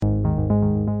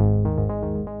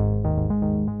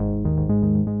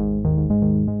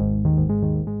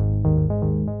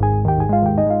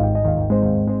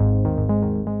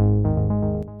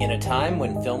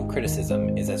when film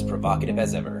criticism is as provocative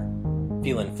as ever,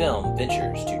 Feelin' Film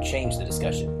ventures to change the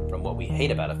discussion from what we hate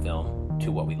about a film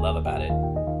to what we love about it.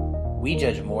 We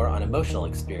judge more on emotional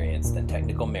experience than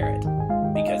technical merit,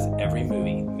 because every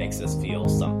movie makes us feel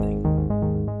something.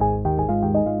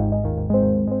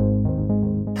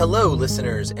 Hello,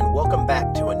 listeners, and welcome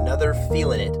back to another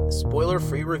Feelin' It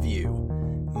spoiler-free review.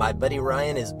 My buddy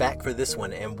Ryan is back for this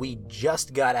one, and we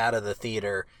just got out of the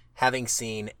theater having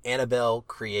seen Annabelle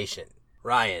Creation.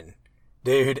 Ryan,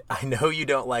 dude, I know you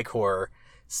don't like horror,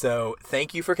 so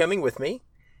thank you for coming with me.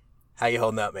 How you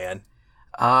holding up, man?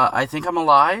 I think I'm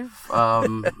alive.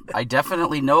 I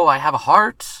definitely know I have a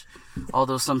heart,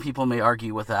 although some people may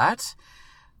argue with that.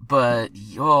 But,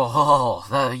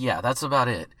 that's about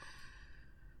it.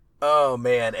 Oh,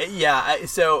 man. Yeah,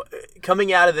 so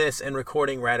coming out of this and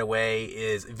recording right away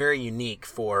is very unique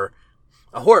for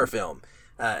a horror film,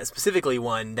 specifically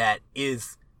one that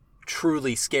is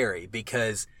truly scary,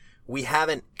 because we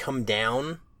haven't come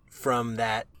down from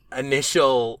that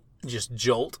initial just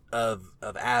jolt of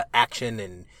action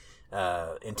and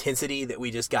intensity that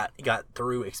we just got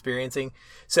through experiencing.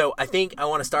 So I think I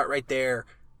want to start right there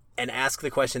and ask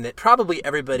the question that probably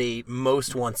everybody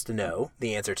most wants to know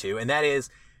the answer to, and that is,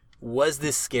 was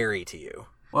this scary to you?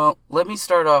 Well, let me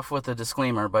start off with a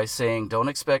disclaimer by saying don't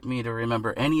expect me to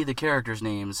remember any of the characters'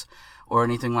 names or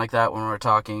anything like that when we're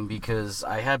talking, because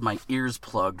I had my ears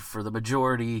plugged for the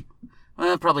majority,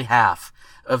 probably half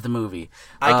of the movie.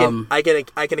 I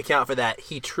can account for that.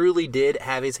 He truly did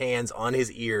have his hands on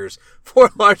his ears for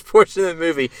a large portion of the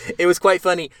movie. It was quite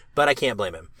funny, but I can't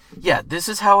blame him. Yeah, this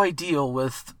is how I deal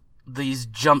with these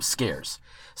jump scares.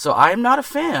 So I'm not a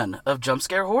fan of jump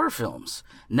scare horror films.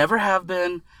 Never have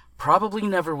been, probably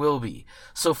never will be.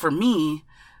 So for me,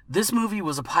 this movie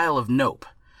was a pile of nope.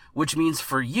 Which means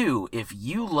for you, if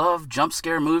you love jump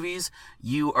scare movies,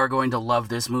 you are going to love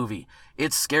this movie.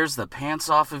 It scares the pants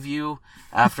off of you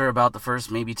after about the first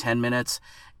maybe 10 minutes,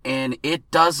 and it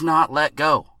does not let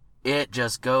go. It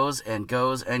just goes and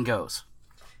goes and goes.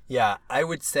 Yeah, I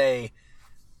would say,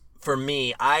 for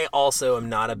me, I also am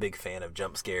not a big fan of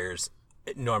jump scares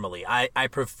normally. I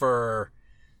prefer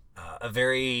a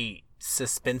very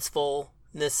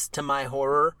suspensefulness to my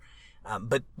horror.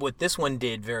 But what this one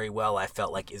did very well, I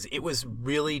felt like, is it was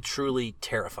really, truly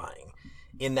terrifying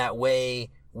in that way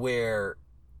where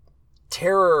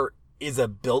terror is a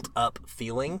built-up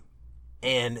feeling,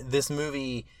 and this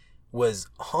movie was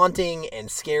haunting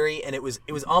and scary, and it was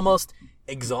almost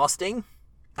exhausting,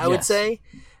 I would say,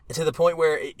 to the point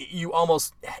where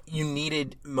you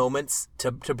needed moments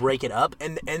to break it up,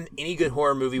 and any good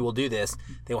horror movie will do this.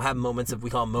 They will have we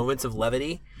call them moments of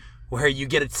levity, where you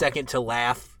get a second to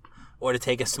laugh or to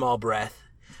take a small breath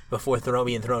before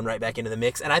being thrown right back into the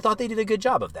mix. And I thought they did a good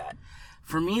job of that.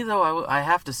 For me, though, I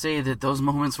have to say that those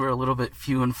moments were a little bit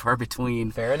few and far between.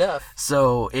 Fair enough.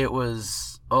 So it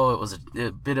was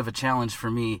a bit of a challenge for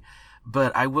me.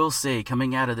 But I will say,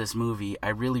 coming out of this movie, I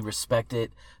really respect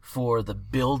it for the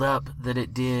build-up that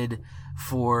it did,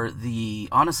 for the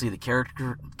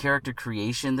character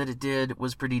creation that it did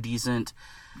was pretty decent.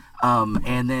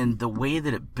 And then the way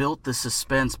that it built the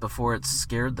suspense before it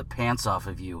scared the pants off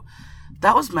of you,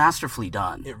 that was masterfully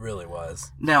done. It really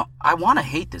was. Now, I want to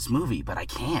hate this movie, but I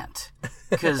can't,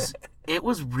 because it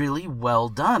was really well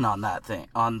done on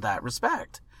that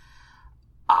respect.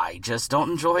 I just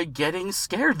don't enjoy getting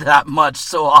scared that much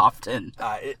so often.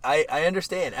 I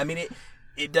understand. I mean,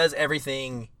 it does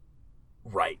everything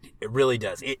right. It really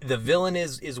does. The villain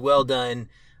is well done.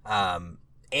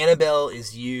 Annabelle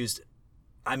is used,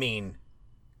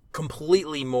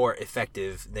 completely more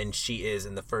effective than she is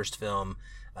in the first film.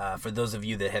 For those of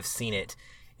you that have seen it,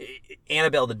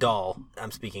 Annabelle the doll,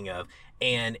 I'm speaking of,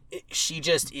 and she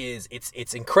just is,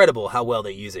 it's incredible how well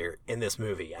they use her in this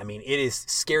movie. I mean, it is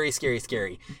scary, scary,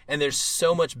 scary. And there's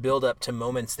so much build up to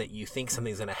moments that you think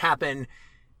something's going to happen,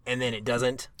 and then it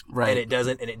doesn't. Right. And it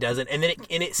doesn't, and it doesn't, and then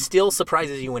it still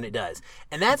surprises you when it does.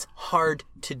 And that's hard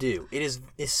to do. It's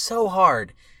so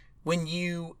hard when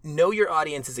you know your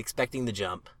audience is expecting the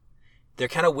jump. They're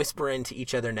kind of whispering to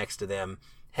each other next to them,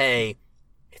 hey,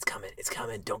 it's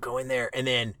coming, don't go in there. And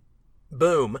then,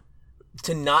 boom,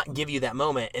 to not give you that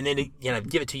moment and then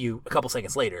give it to you a couple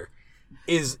seconds later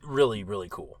is really, really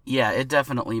cool. Yeah, it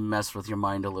definitely messed with your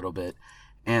mind a little bit.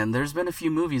 And there's been a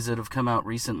few movies that have come out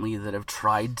recently that have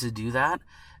tried to do that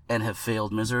and have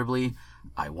failed miserably.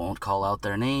 I won't call out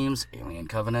their names, Alien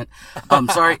Covenant. I'm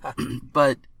sorry,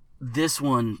 but this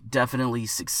one definitely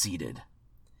succeeded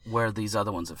where these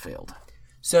other ones have failed.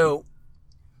 So,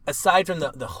 aside from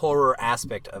the horror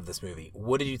aspect of this movie,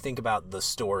 what did you think about the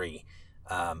story?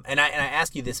 And I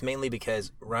ask you this mainly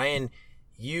because, Ryan,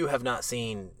 you have not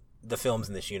seen the films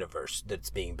in this universe that's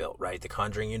being built, right? The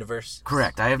Conjuring universe?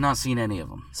 Correct. I have not seen any of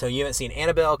them. So you haven't seen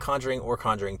Annabelle, Conjuring, or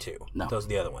Conjuring 2? No. Those are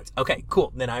the other ones. Okay,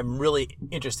 cool. Then I'm really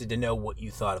interested to know what you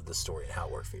thought of the story and how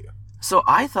it worked for you. So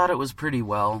I thought it was pretty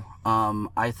well.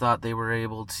 I thought they were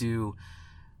able to,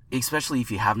 especially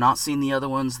if you have not seen the other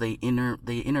ones, they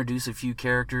introduce a few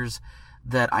characters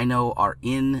that I know are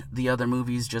in the other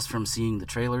movies just from seeing the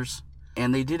trailers.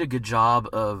 And they did a good job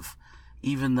of,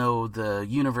 even though the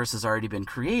universe has already been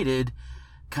created,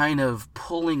 kind of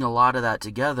pulling a lot of that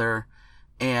together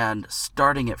and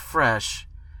starting it fresh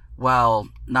while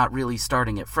not really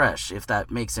starting it fresh, if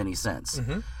that makes any sense.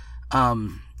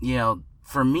 Mm-hmm.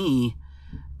 For me,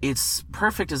 it's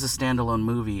perfect as a standalone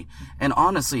movie, and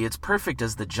honestly, it's perfect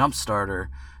as the jump starter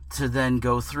to then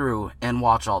go through and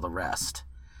watch all the rest.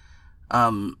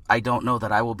 I don't know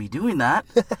that I will be doing that,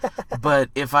 but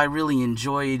if I really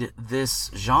enjoyed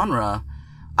this genre,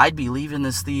 I'd be leaving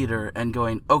this theater and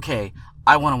going, okay,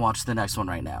 I want to watch the next one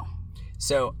right now.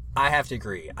 So I have to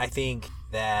agree. I think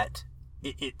that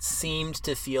it seemed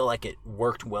to feel like it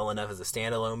worked well enough as a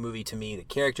standalone movie to me. The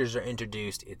characters are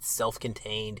introduced. It's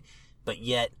self-contained, but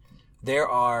yet there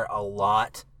are a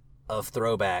lot of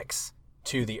throwbacks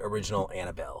to the original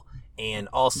Annabelle and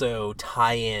also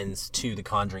tie-ins to the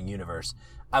Conjuring universe.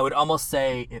 I would almost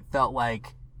say it felt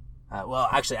like,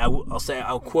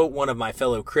 I'll quote one of my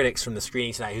fellow critics from the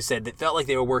screening tonight who said it felt like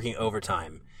they were working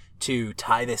overtime to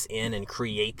tie this in and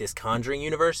create this Conjuring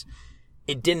universe.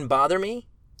 It didn't bother me.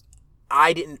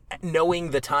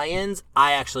 Knowing the tie-ins,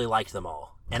 I actually liked them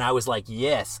all. And I was like,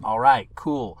 yes, all right,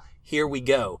 cool, here we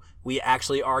go. We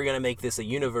actually are going to make this a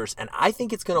universe, and I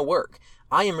think it's going to work.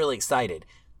 I am really excited.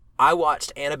 I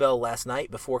watched Annabelle last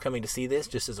night before coming to see this,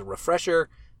 just as a refresher.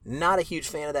 Not a huge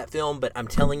fan of that film, but I'm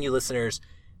telling you, listeners,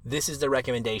 this is the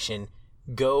recommendation.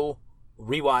 Go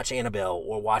rewatch Annabelle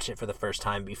or watch it for the first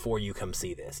time before you come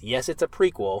see this. Yes, it's a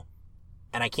prequel,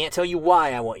 and I can't tell you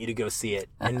why I want you to go see it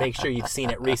and make sure you've seen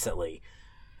it recently.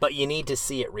 But you need to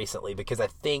see it recently because I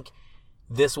think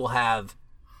this will have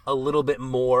a little bit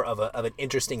more of an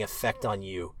interesting effect on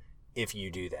you if you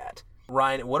do that.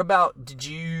 Ryan, what about, did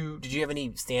you have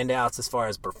any standouts as far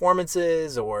as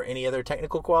performances or any other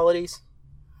technical qualities?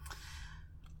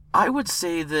 I would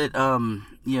say that,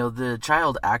 the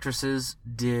child actresses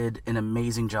did an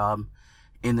amazing job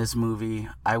in this movie.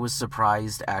 I was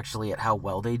surprised, actually, at how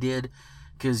well they did,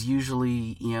 because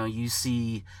usually, you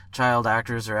see child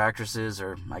actors or actresses,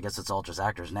 or I guess it's all just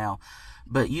actors now,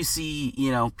 but you see,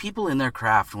 people in their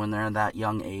craft when they're in that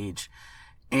young age,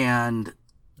 and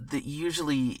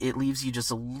usually it leaves you just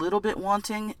a little bit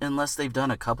wanting unless they've done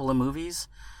a couple of movies.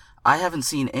 I haven't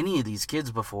seen any of these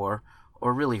kids before,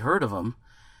 or really heard of them,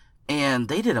 and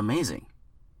they did amazing.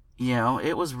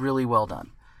 It was really well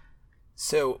done.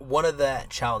 So one of the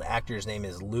child actors' name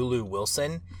is Lulu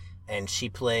Wilson, and she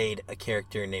played a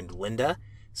character named Linda.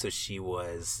 So she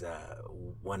was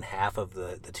one half of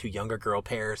the two younger girl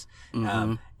pairs,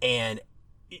 and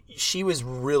she was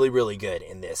really, really good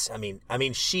in this. I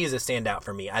mean, she is a standout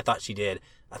for me. I thought she did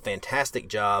a fantastic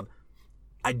job.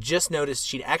 I just noticed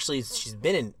she's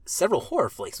been in several horror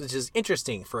flicks, which is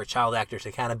interesting for a child actor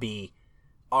to kind of be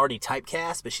already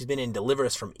typecast, but she's been in Deliver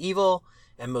Us from Evil,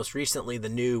 and most recently the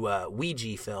new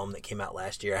Ouija film that came out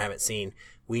last year. I haven't seen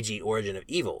Ouija Origin of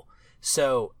Evil.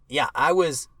 So, yeah, I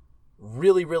was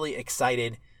really, really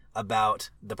excited about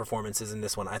the performances in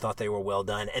this one. I thought they were well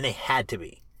done, and they had to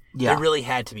be. Yeah. They really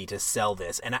had to be to sell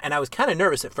this. And I was kind of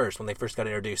nervous at first when they first got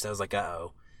introduced. I was like,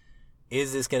 uh-oh,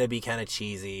 is this going to be kind of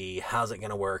cheesy? How's it going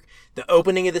to work? The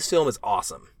opening of this film is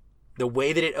awesome. The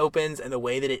way that it opens and the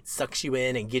way that it sucks you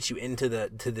in and gets you into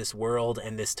to this world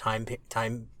and this time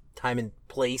and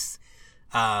place,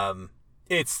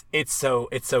 it's so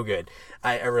good.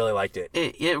 I really liked it.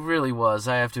 It really was.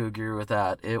 I have to agree with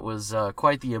that. It was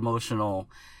quite the emotional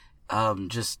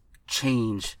just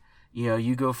change.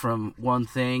 You go from one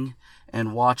thing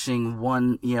and watching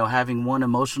one, having one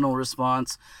emotional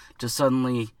response to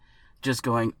suddenly just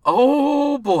going,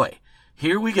 oh boy,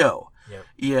 here we go.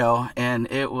 Yep. And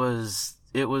it was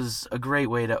a great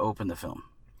way to open the film.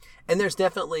 And there's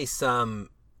definitely some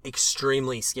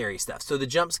extremely scary stuff. So the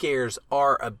jump scares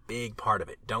are a big part of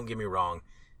it. Don't get me wrong.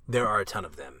 There are a ton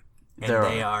of them. And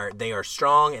they are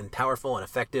strong and powerful and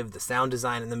effective. The sound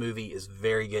design in the movie is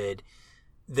very good.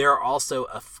 There are also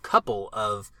a couple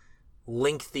of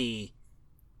lengthy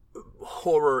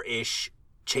horror-ish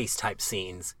chase type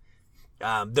scenes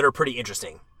that are pretty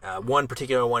interesting. One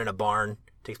particular one in a barn,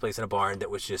 takes place in a barn, that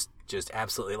was just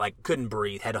absolutely like couldn't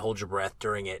breathe, had to hold your breath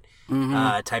during it,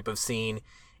 type of scene.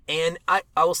 And I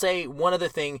will say one other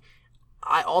thing,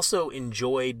 I also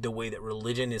enjoyed the way that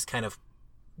religion is kind of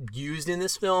used in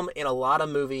this film. In a lot of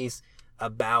movies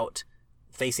about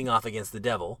facing off against the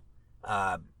devil,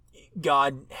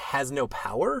 God has no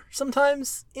power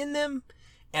sometimes in them.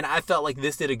 And I felt like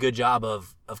this did a good job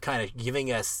of kind of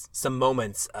giving us some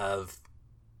moments of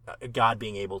God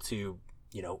being able to,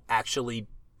 actually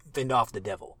fend off the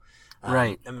devil.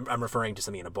 Right. I'm referring to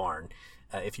something in a barn,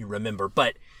 if you remember.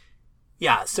 But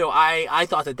yeah, so I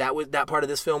thought that part of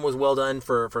this film was well done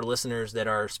for listeners that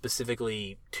are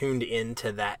specifically tuned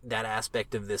into that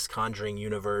aspect of this Conjuring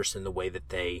universe and the way that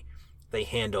they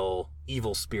handle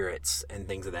evil spirits and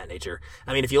things of that nature.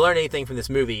 I mean, if you learn anything from this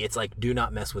movie, it's like, do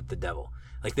not mess with the devil.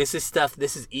 Like, this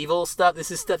is evil stuff.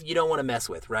 This is stuff you don't want to mess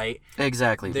with, right?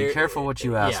 Exactly. Be careful what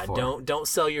you ask for. Yeah, don't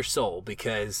sell your soul,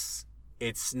 because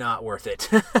it's not worth it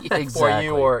Exactly. for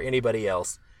you or anybody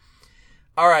else.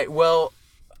 All right, well,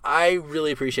 I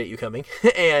really appreciate you coming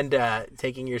and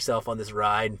taking yourself on this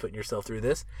ride and putting yourself through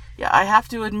this. Yeah, I have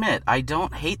to admit, I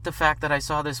don't hate the fact that I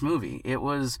saw this movie. It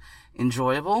was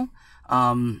enjoyable.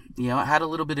 It had a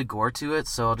little bit of gore to it,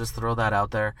 so I'll just throw that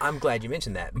out there. I'm glad you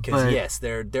mentioned that, because yes,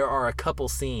 there are a couple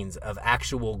scenes of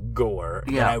actual gore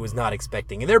that I was not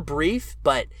expecting. And they're brief,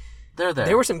 but they're there.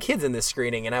 There were some kids in this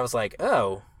screening, and I was like,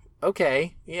 oh,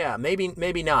 okay, yeah,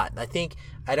 maybe not.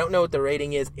 I don't know what the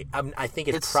rating is. I think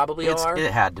it's probably R.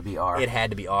 It had to be R. It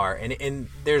had to be R, and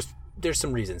there's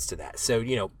some reasons to that. So,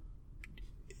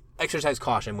 exercise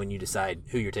caution when you decide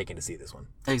who you're taking to see this one.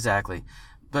 Exactly.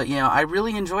 But, I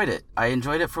really enjoyed it. I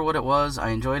enjoyed it for what it was. I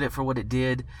enjoyed it for what it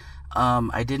did.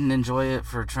 I didn't enjoy it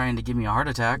for trying to give me a heart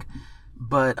attack.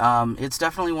 But it's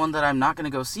definitely one that I'm not going to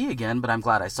go see again, but I'm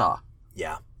glad I saw.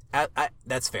 Yeah,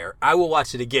 that's fair. I will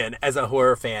watch it again as a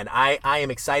horror fan. I am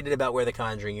excited about where the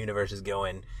Conjuring universe is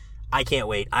going. I can't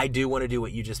wait. I do want to do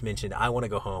what you just mentioned. I want to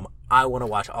go home. I want to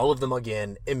watch all of them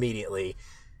again immediately.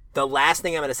 The last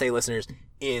thing I'm going to say, listeners,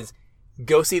 is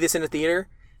go see this in a theater.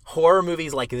 Horror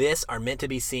movies like this are meant to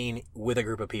be seen with a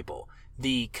group of people.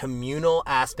 The communal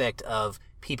aspect of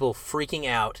people freaking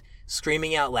out,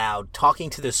 screaming out loud,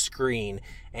 talking to the screen,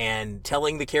 and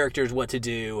telling the characters what to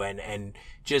do, and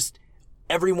just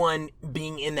everyone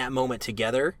being in that moment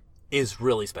together is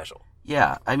really special.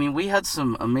 Yeah, I mean, we had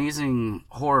some amazing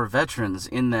horror veterans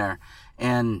in there,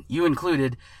 and you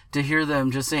included, to hear them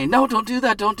just saying, no, don't do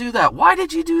that, why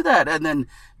did you do that? And then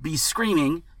be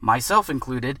screaming, myself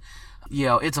included.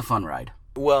 It's a fun ride.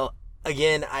 Well,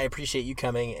 again, I appreciate you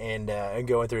coming and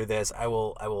going through this. I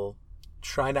will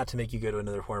try not to make you go to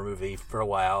another horror movie for a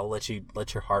while. Let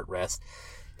your heart rest.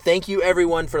 Thank you,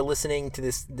 everyone, for listening to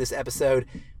this episode.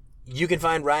 You can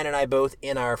find Ryan and I both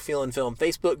in our Feelin' Film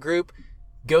Facebook group.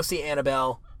 Go see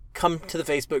Annabelle. Come to the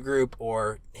Facebook group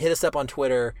or hit us up on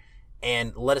Twitter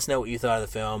and let us know what you thought of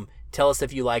the film. Tell us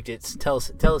if you liked it. Tell us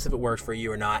if it worked for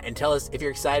you or not. And tell us if you're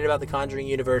excited about the Conjuring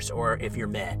universe or if you're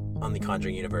meh on the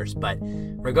Conjuring universe. But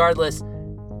regardless,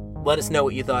 let us know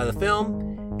what you thought of the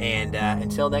film. And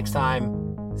until next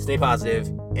time, stay positive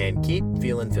and keep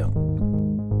feeling film.